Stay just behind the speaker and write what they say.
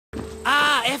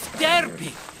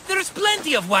There's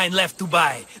plenty of wine left to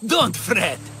buy. Don't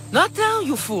fret. Not now,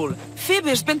 you fool.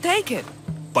 Phoebe's been taken.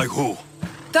 By who?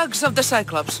 Thugs of the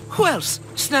Cyclops. Who else?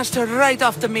 Snatched her right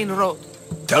off the main road.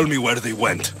 Tell me where they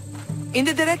went. In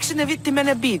the direction of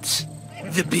Netmennä beach.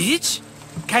 The beach?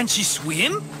 Can she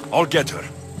swim? I'll get her.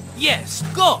 Yes,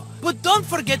 go. But don't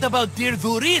forget about dear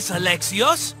Duris,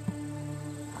 Alexios.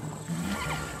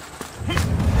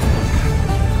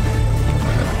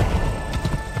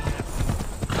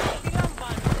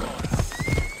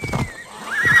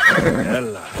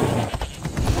 يلا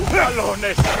يلا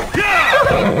هناك.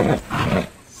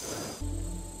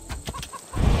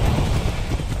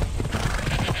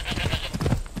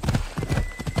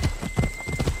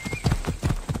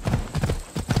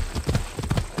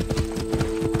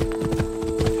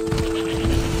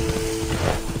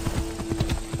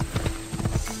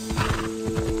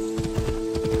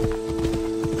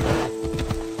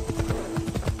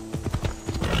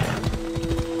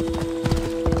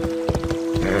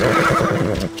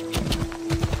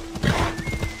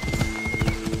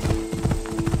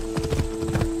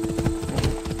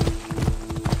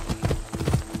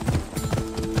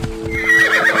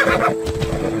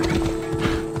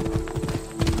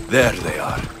 There they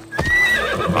are.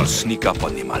 I'll sneak up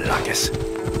on the Malakes.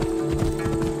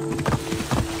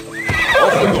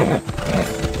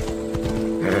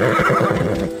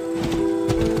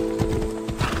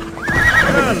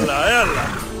 يلا يلا.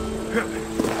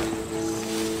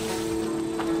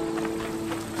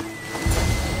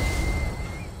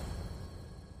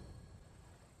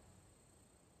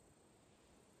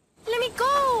 Let me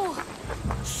go!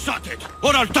 Shut it,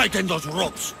 or I'll tighten those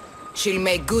ropes. She'll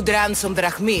make good ransom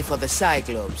drachmi for the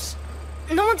Cyclops.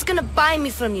 No one's gonna buy me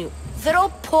from you. They're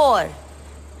all poor.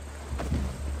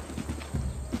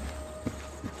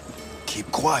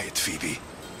 Keep quiet, Phoebe.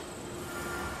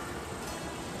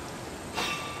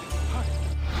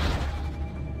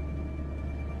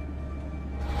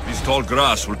 This tall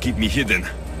grass will keep me hidden.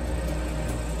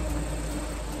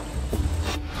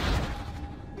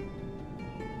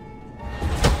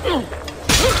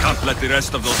 Can't let the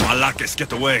rest of those Malakes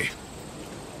get away.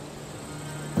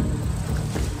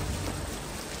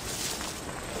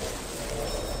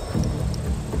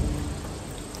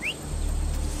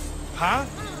 Huh?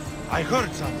 I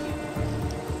heard something.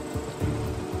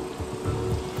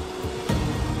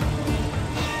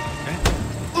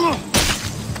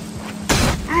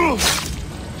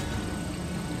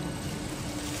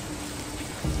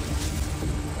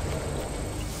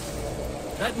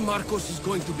 That Marcos is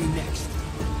going to be next.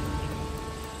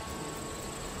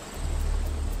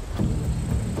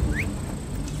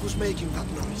 Who's making that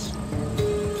noise?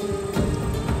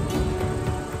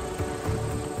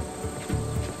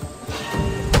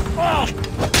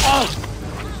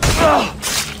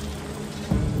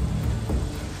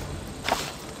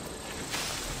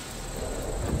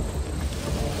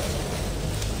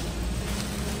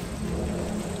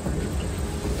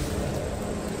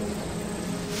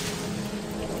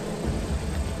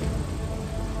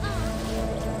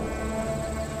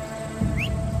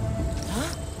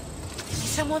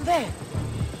 Someone there?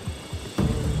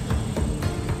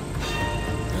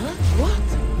 Huh? What?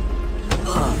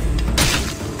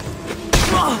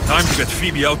 Time to get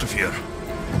Phoebe out of here.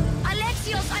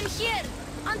 Alexios, I'm here!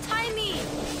 Untie me!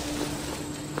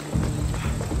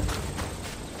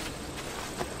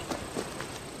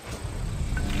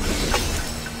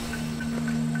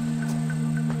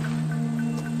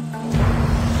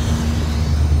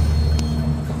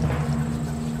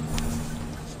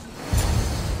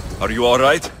 Are you all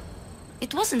right?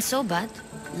 It wasn't so bad.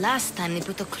 Last time they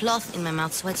put a cloth in my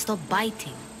mouth so I'd stop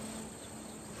biting.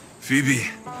 Phoebe,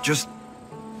 just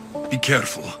be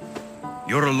careful.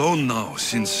 You're alone now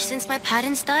since... Since my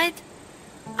parents died?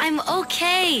 I'm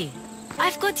okay.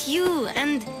 I've got you,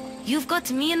 and you've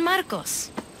got me and Marcos.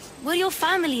 We're your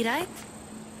family, right?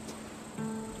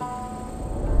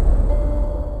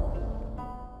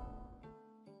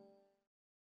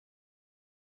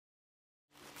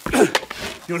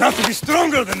 You'll have to be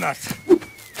stronger than that.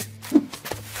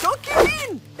 Don't give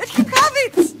in! Let him have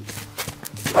it!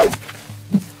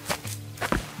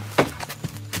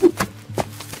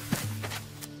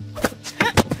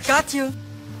 Got you.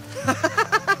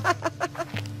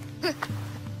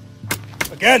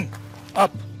 Again,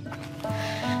 up.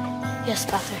 Yes,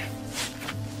 Father.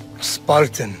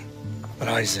 Spartan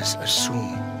rises as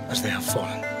soon as they have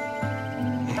fallen.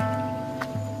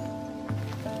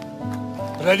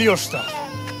 Ready your stuff.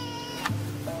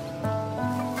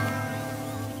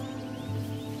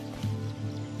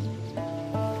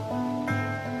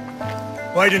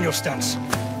 Widen your stance.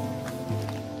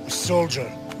 A soldier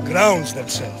grounds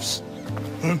themselves.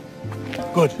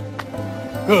 Good.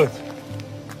 Good.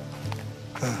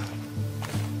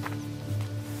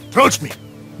 Approach me.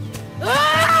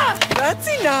 That's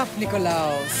enough,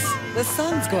 Nikolaus. The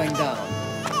sun's going down.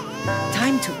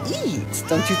 Time to eat,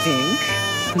 don't you think?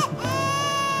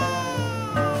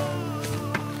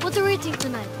 What are we eating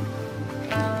tonight?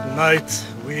 Tonight,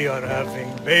 we are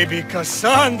having baby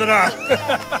Cassandra.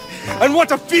 And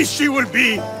what a feast she will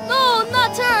be. No,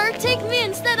 not her. Take me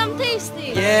instead. I'm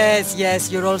tasty. Yes,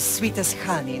 yes, you're all sweet as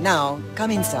honey. Now,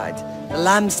 come inside. The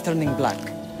lamb's turning black.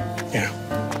 Here.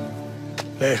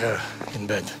 Lay her in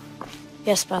bed.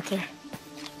 Yes, Pater.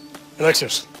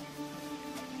 Alexios.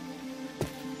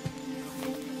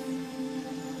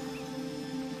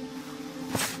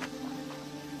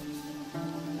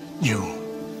 You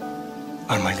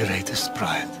are my greatest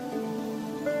pride.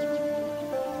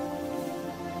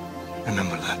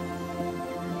 Remember that.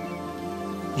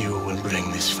 You will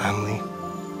bring this family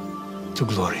to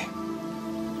glory.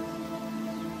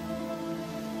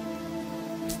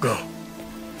 Go.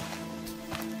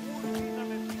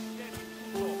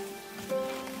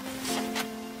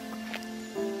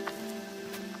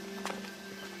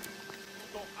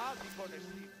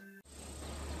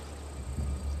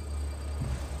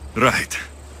 Right.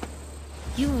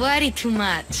 You worry too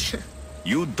much.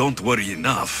 You don't worry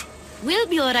enough. We'll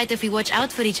be alright if we watch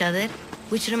out for each other.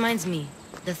 Which reminds me,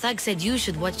 the thug said you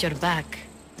should watch your back.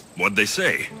 What'd they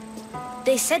say?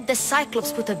 They said the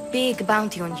Cyclops put a big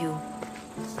bounty on you.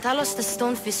 Talos the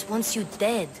Stonefist wants you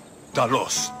dead.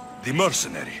 Talos, the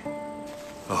mercenary.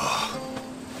 Oh,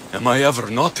 am I ever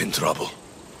not in trouble?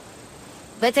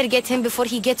 Better get him before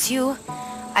he gets you.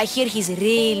 I hear he's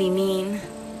really mean.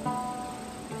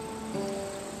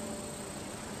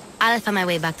 I'll find my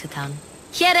way back to town.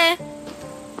 Here!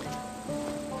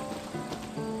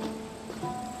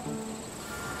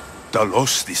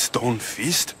 Talos, the stone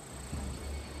fist?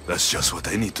 That's just what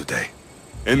I need today.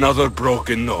 Another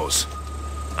broken nose.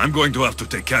 I'm going to have to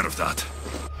take care of that.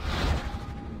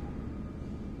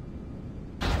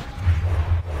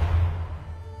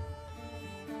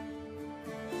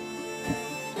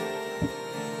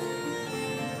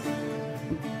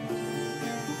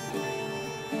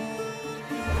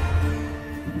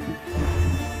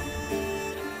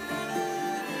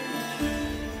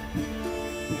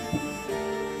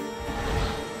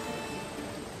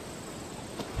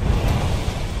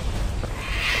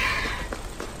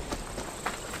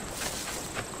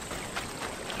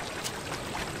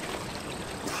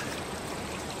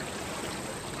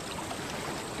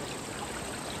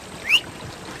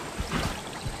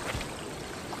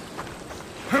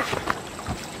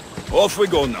 Off we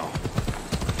go now.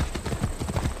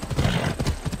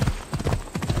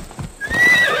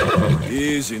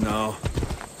 Easy now.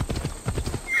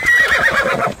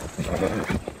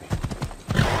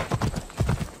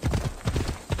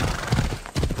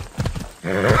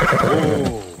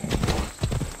 Oh.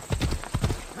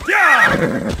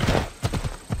 Yeah!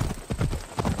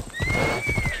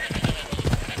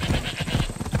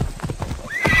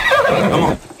 Come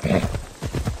on.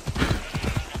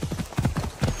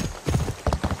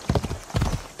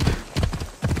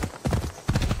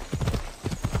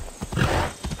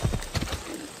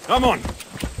 Come on!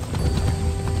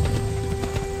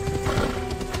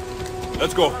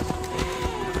 Let's go.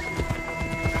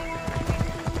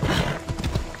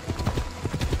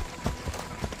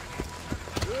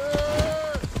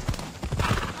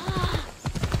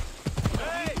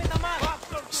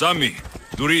 Sammy,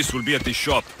 Doris will be at the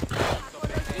shop.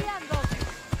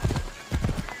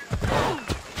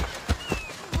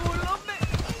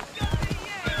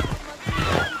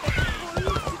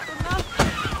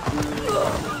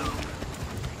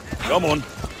 Come on.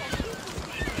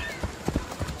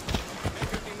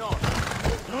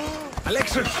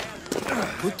 Alexis!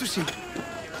 Good to see you.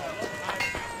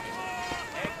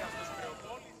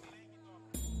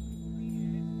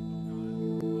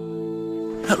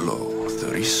 Hello,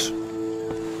 Doris.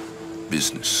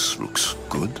 Business looks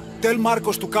good. Tell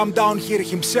Marcos to come down here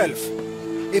himself,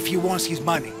 if he wants his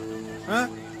money. Huh?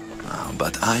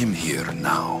 But I'm here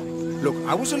now. Look,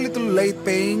 I was a little late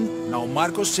paying. Now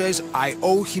Marcos says I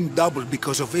owe him double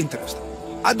because of interest.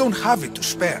 I don't have it to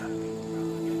spare.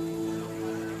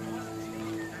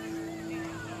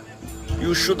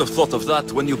 You should have thought of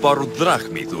that when you borrowed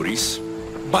drachmi, Doris.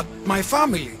 But my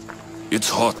family... It's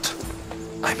hot.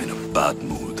 I'm in a bad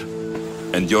mood.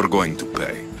 And you're going to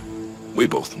pay. We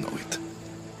both know it.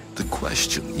 The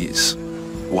question is,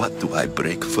 what do I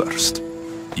break first?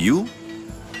 You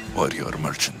or your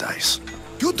merchandise?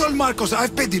 You told Marcos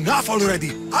I've paid enough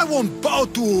already. I won't bow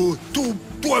to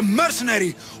a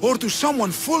mercenary or to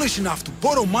someone foolish enough to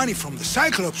borrow money from the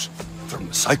Cyclops. From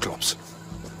the Cyclops?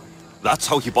 That's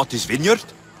how he bought his vineyard?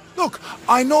 Look,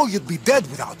 I know you'd be dead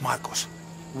without Marcos.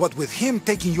 What with him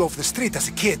taking you off the street as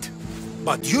a kid.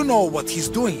 But you know what he's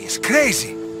doing is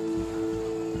crazy.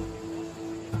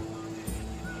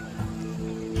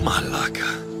 Malaka.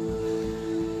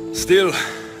 Still,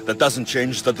 that doesn't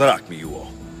change the drachma you owe.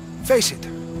 Face it,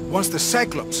 once the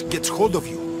Cyclops gets hold of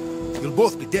you, you'll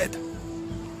both be dead.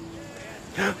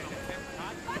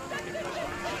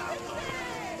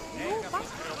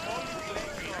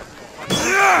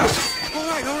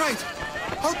 All right.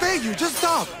 I'll pay you, just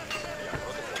stop.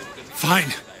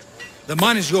 Fine. The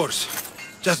man is yours.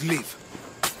 Just leave.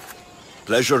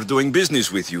 Pleasure doing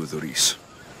business with you, Doris.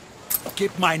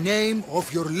 Keep my name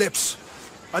off your lips.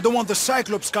 I don't want the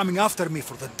Cyclops coming after me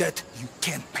for the debt you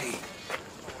can't pay.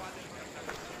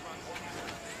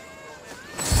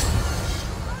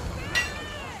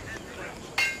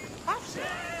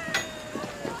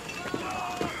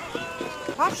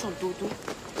 Πάψον τούτου.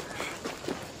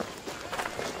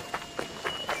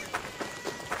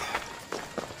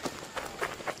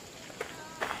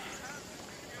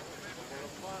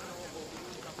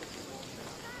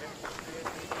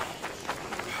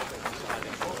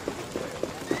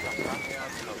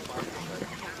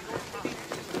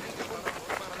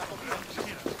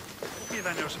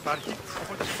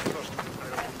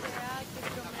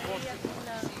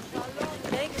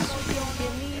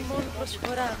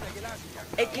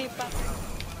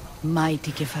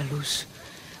 Mighty Kephalus,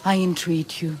 I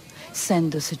entreat you,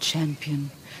 send us a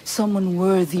champion, someone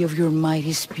worthy of your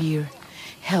mighty spear.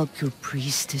 Help your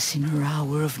priestess in her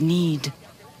hour of need.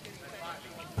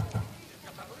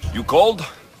 You called?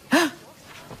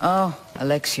 Oh,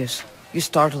 Alexios, you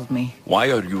startled me.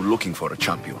 Why are you looking for a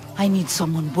champion? I need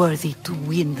someone worthy to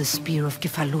win the spear of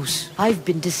Kephalus. I've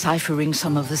been deciphering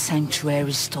some of the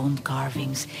sanctuary's stone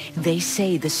carvings. They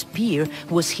say the spear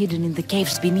was hidden in the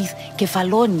caves beneath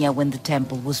Kefalonia when the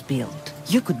temple was built.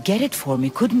 You could get it for me,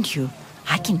 couldn't you?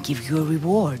 I can give you a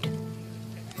reward.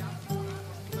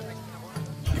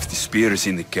 If the spear is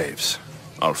in the caves,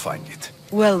 I'll find it.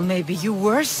 Well, maybe you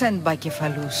were sent by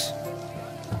Kephalus.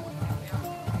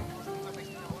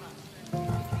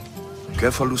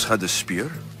 Kephalus had a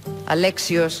spear?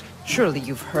 Alexios, surely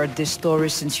you've heard this story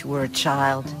since you were a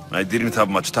child. I didn't have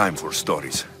much time for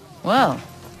stories. Well,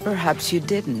 perhaps you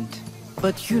didn't.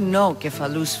 But you know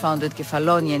Kephalus founded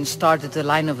Kefalonia and started the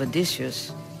line of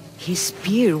Odysseus. His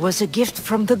spear was a gift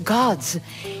from the gods.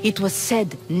 It was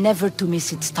said never to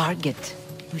miss its target.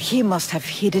 He must have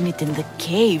hidden it in the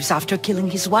caves after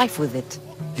killing his wife with it.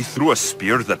 He threw a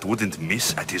spear that wouldn't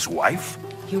miss at his wife?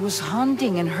 He was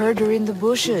hunting and heard her in the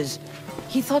bushes.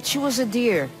 He thought she was a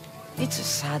deer. It's a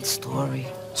sad story.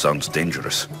 Sounds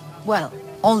dangerous. Well,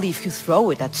 only if you throw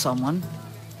it at someone.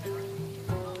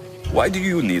 Why do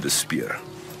you need a spear?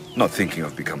 Not thinking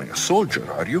of becoming a soldier,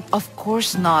 are you? Of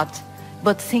course not.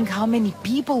 But think how many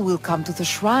people will come to the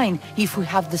shrine if we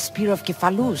have the spear of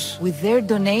Kephalus. With their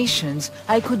donations,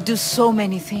 I could do so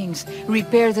many things.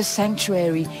 Repair the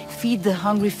sanctuary, feed the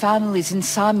hungry families in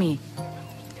Sami.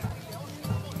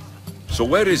 So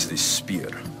where is this spear?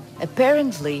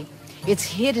 Apparently, it's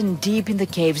hidden deep in the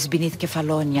caves beneath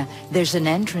Kefalonia. There's an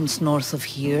entrance north of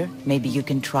here. Maybe you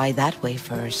can try that way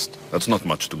first. That's not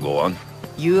much to go on.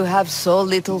 You have so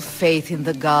little faith in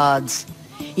the gods.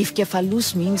 If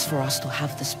Kephalus means for us to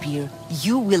have the spear,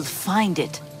 you will find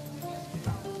it.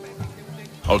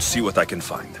 I'll see what I can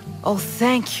find. Oh,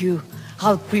 thank you.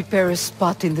 I'll prepare a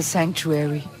spot in the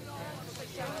sanctuary.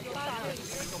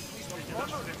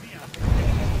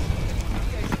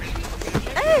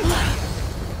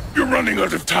 You're running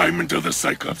out of time until the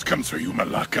Cyclops comes for you,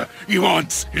 Malaka. He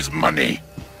wants his money.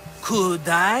 Could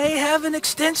I have an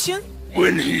extension?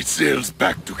 When he sails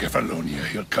back to Kefalonia,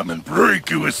 he'll come and break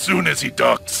you as soon as he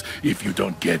docks, if you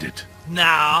don't get it.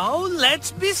 Now,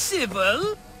 let's be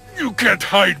civil. You can't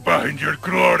hide behind your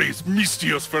glories,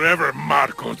 Mistios forever,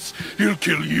 Marcos. He'll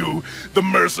kill you, the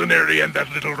mercenary, and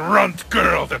that little runt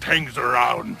girl that hangs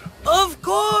around. Of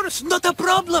course, not a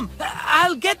problem.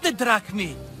 I'll get the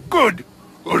drachma. Good.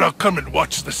 Or I'll come and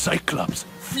watch the Cyclops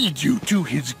feed you to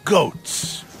his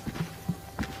goats.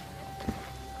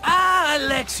 Ah,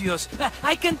 Alexios,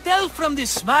 I can tell from the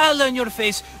smile on your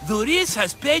face, Doris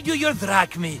has paid you your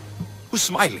drachma. Who's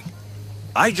smiling?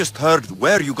 I just heard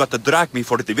where you got the drachma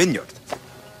for the vineyard.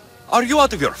 Are you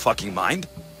out of your fucking mind?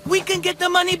 We can get the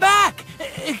money back,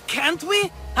 can't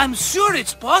we? I'm sure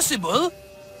it's possible.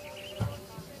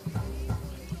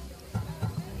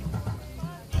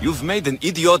 You've made an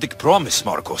idiotic promise,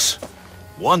 Marcos.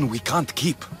 One we can't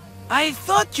keep. I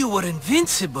thought you were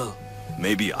invincible.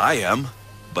 Maybe I am,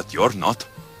 but you're not.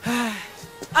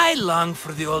 I long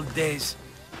for the old days.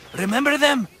 Remember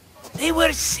them? They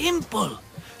were simple.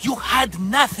 You had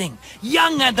nothing,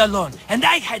 young and alone, and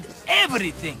I had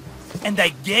everything. And I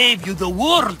gave you the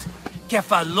world,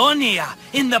 Kefalonia,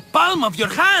 in the palm of your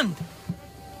hand.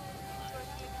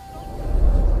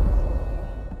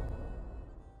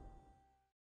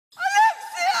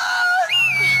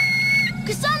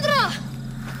 Cassandra!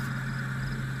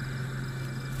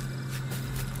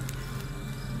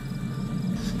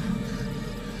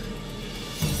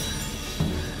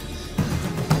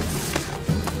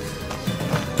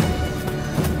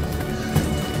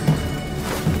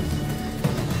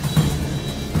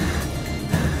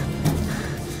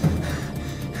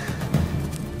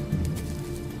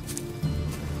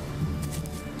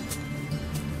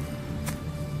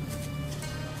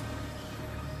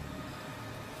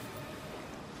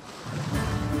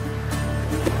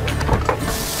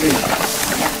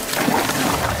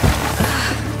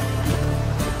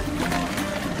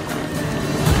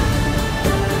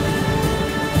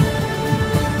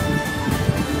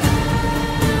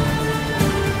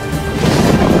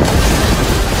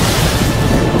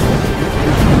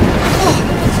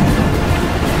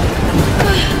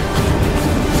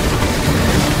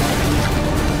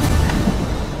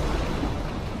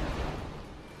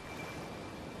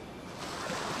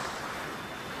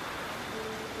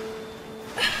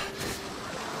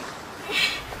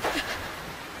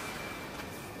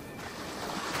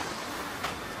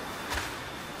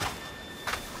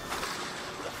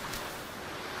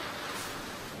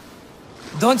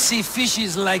 Don't see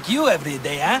fishes like you every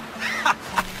day, huh?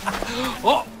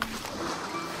 Oh!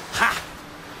 Ha!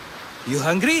 You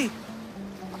hungry?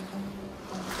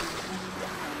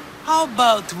 How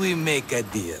about we make a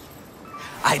deal?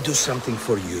 I do something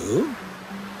for you.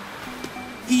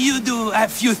 You do a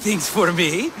few things for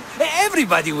me.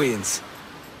 Everybody wins.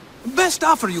 Best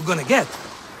offer you're gonna get.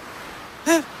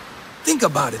 Think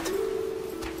about it.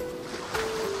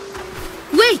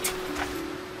 Wait!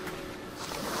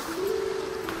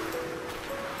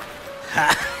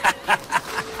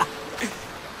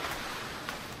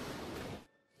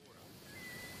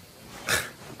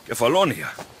 Kefalonia.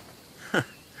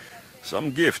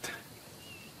 Some gift.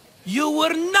 You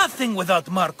were nothing without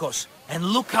Marcos, and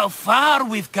look how far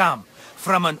we've come.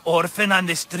 From an orphan on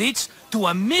the streets to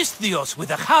a Misthios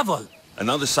with a hovel. And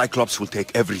now the Cyclops will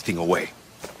take everything away.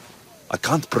 I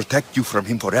can't protect you from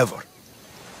him forever.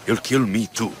 He'll kill me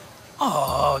too.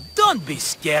 Oh, don't be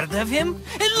scared of him.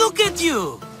 And look at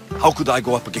you. How could I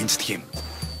go up against him?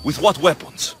 With what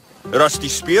weapons? A rusty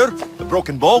spear? A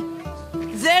broken bow?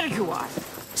 There you are.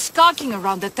 Skulking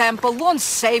around the temple won't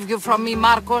save you from me,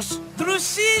 Marcos.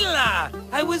 Drusilla!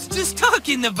 I was just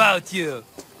talking about you.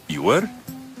 You were?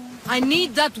 I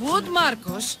need that wood,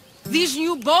 Marcos. These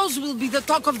new bows will be the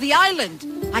talk of the island.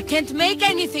 I can't make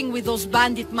anything with those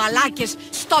bandit malakes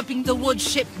stopping the wood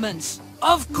shipments.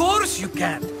 Of course you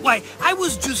can't. Why, I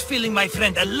was just filling my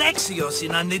friend Alexios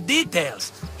in on the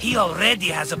details. He already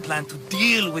has a plan to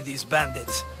deal with these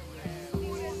bandits.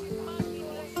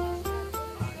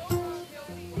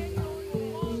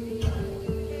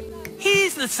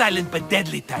 He's the silent but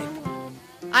deadly type.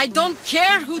 I don't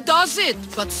care who does it,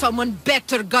 but someone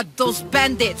better got those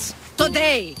bandits.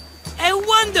 Today. A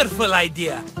wonderful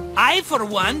idea. I, for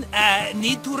one,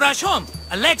 need to rush home.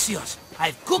 Alexios,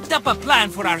 I've cooked up a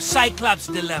plan for our Cyclops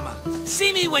dilemma.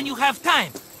 See me when you have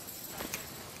time.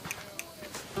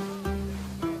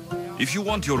 If you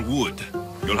want your wood,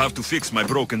 you'll have to fix my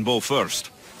broken bow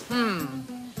first.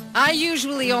 I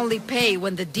usually only pay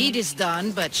when the deed is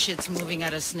done, but shit's moving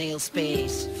at a snail's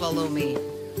pace. Follow me.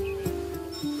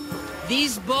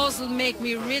 These bows will make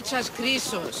me rich as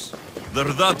Chrysos.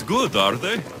 They're that good, are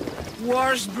they?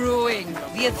 War's brewing.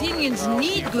 The Athenians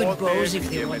need good bows if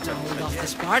they want to hold off the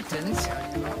Spartans.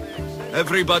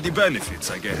 Everybody benefits,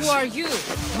 I guess. Who are you?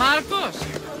 Marcos?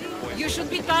 You should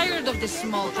be tired of this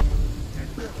small...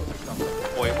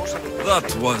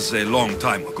 That was a long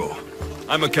time ago.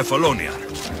 I'm a Kefalonian.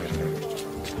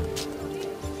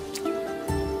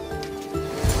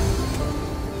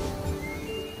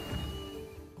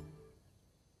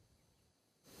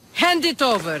 Hand it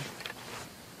over.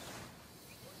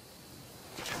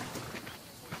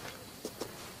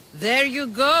 There you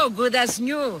go, good as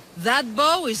new. That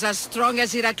bow is as strong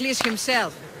as Heracles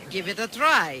himself. Give it a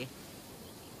try.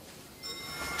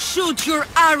 Shoot your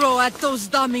arrow at those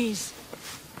dummies.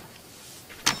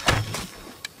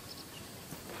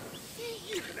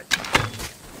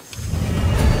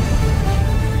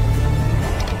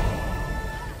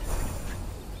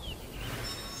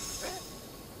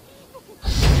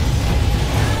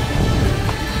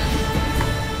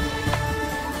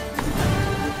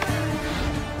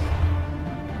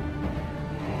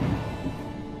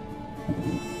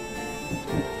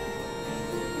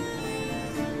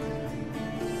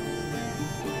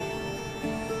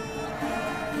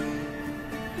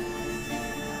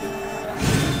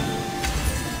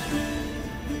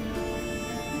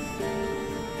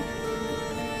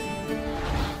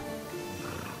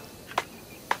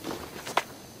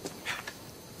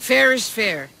 Fair is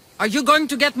fair. Are you going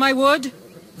to get my wood?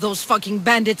 Those fucking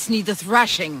bandits need a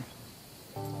thrashing.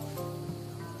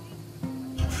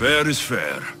 Fair is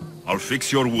fair. I'll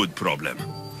fix your wood problem.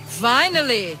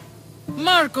 Finally!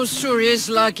 Marcos sure is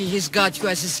lucky he's got you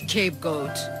as his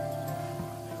scapegoat.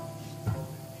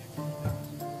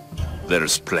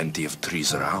 There's plenty of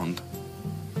trees around.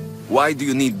 Why do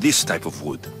you need this type of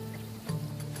wood?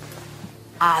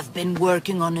 I've been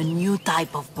working on a new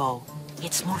type of bow.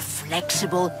 It's more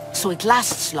flexible, so it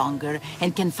lasts longer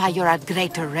and can fire at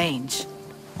greater range.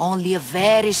 Only a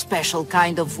very special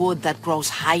kind of wood that grows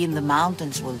high in the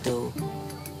mountains will do.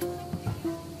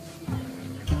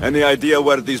 Any idea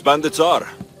where these bandits are?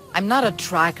 I'm not a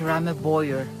tracker, I'm a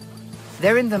boyer.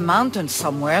 They're in the mountains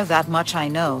somewhere, that much I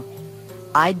know.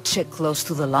 I'd check close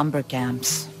to the lumber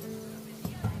camps.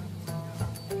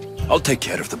 I'll take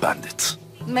care of the bandits.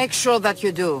 Make sure that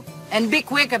you do. And be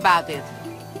quick about it.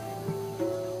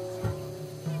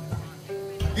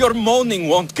 Your moaning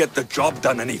won't get the job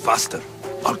done any faster.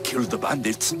 I'll kill the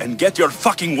bandits and get your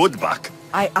fucking wood back.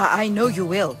 I know you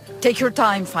will. Take your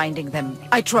time finding them.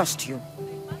 I trust you.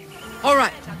 All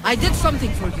right, I did something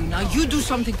for you. Now you do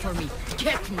something for me.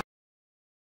 Get me.